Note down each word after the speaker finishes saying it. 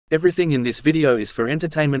Everything in this video is for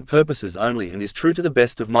entertainment purposes only and is true to the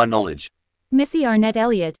best of my knowledge. Missy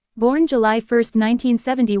Elliott, born July 1,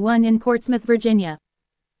 1971 in Portsmouth, Virginia.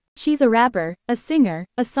 She's a rapper, a singer,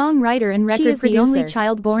 a songwriter and record producer. She is the only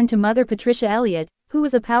child born to mother Patricia Elliott, who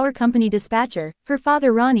was a power company dispatcher. Her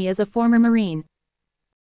father Ronnie is a former Marine.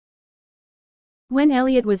 When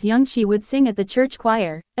Elliott was young she would sing at the church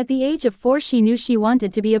choir. At the age of 4 she knew she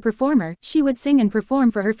wanted to be a performer. She would sing and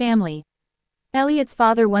perform for her family. Elliott's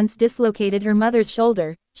father once dislocated her mother's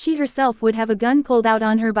shoulder. She herself would have a gun pulled out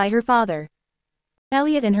on her by her father.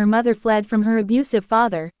 Elliott and her mother fled from her abusive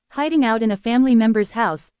father, hiding out in a family member's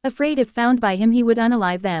house, afraid if found by him he would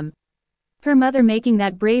unalive them. Her mother making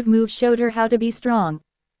that brave move showed her how to be strong.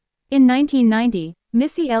 In 1990,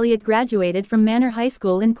 Missy Elliott graduated from Manor High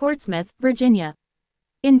School in Portsmouth, Virginia.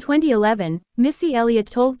 In 2011, Missy Elliott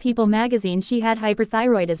told People magazine she had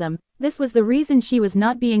hyperthyroidism. This was the reason she was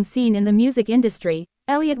not being seen in the music industry.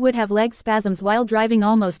 Elliott would have leg spasms while driving,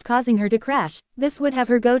 almost causing her to crash. This would have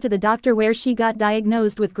her go to the doctor where she got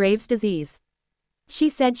diagnosed with Graves' disease. She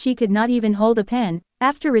said she could not even hold a pen.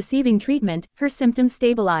 After receiving treatment, her symptoms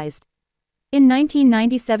stabilized. In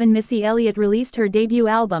 1997 Missy Elliott released her debut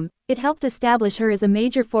album. It helped establish her as a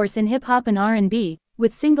major force in hip-hop and R&B.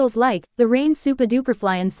 With singles like The Rain, Super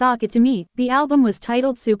Duperfly and Sock It To Me. The album was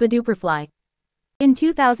titled Super Duperfly. In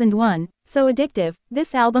 2001, So Addictive,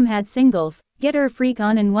 this album had singles, Get Her a Freak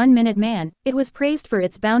On and 1 Minute Man. It was praised for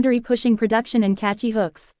its boundary-pushing production and catchy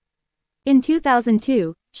hooks. In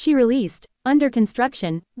 2002, she released Under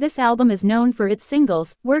Construction. This album is known for its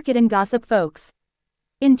singles, Work It and Gossip Folks.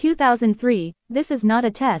 In 2003, This Is Not a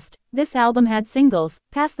Test. This album had singles,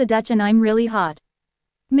 Pass the Dutch and I'm Really Hot.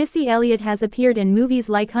 Missy Elliott has appeared in movies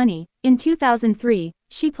like Honey. In 2003,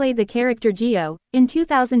 she played the character Geo. In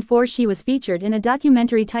 2004 she was featured in a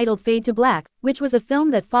documentary titled Fade to Black, which was a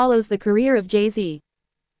film that follows the career of Jay-Z.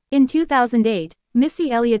 In 2008, Missy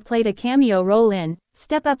Elliott played a cameo role in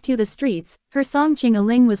Step Up to the Streets. Her song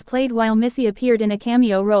Ching-a-Ling was played while Missy appeared in a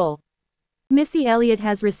cameo role. Missy Elliott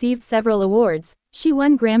has received several awards. She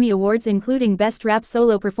won Grammy Awards including Best Rap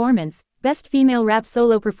Solo Performance, Best Female Rap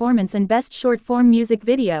Solo Performance and Best Short-Form Music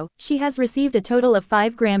Video. She has received a total of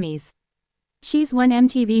 5 Grammys. She's won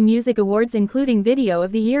MTV Music Awards including Video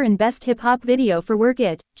of the Year and Best Hip-Hop Video for Work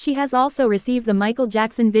It. She has also received the Michael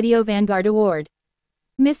Jackson Video Vanguard Award.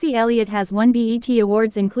 Missy Elliott has won BET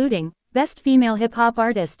Awards including Best Female Hip-Hop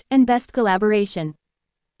Artist and Best Collaboration.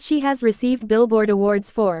 She has received Billboard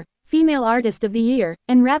Awards for Female Artist of the Year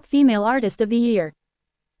and Rap Female Artist of the Year.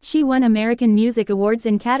 She won American Music Awards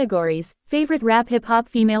in categories Favorite Rap Hip-Hop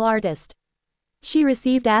Female Artist. She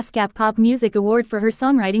received ASCAP Pop Music Award for her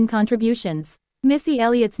songwriting contributions. Missy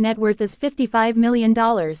Elliott's net worth is $55 million.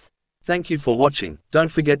 Thank you for watching. Don't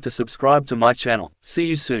forget to subscribe to my channel. See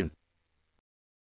you soon.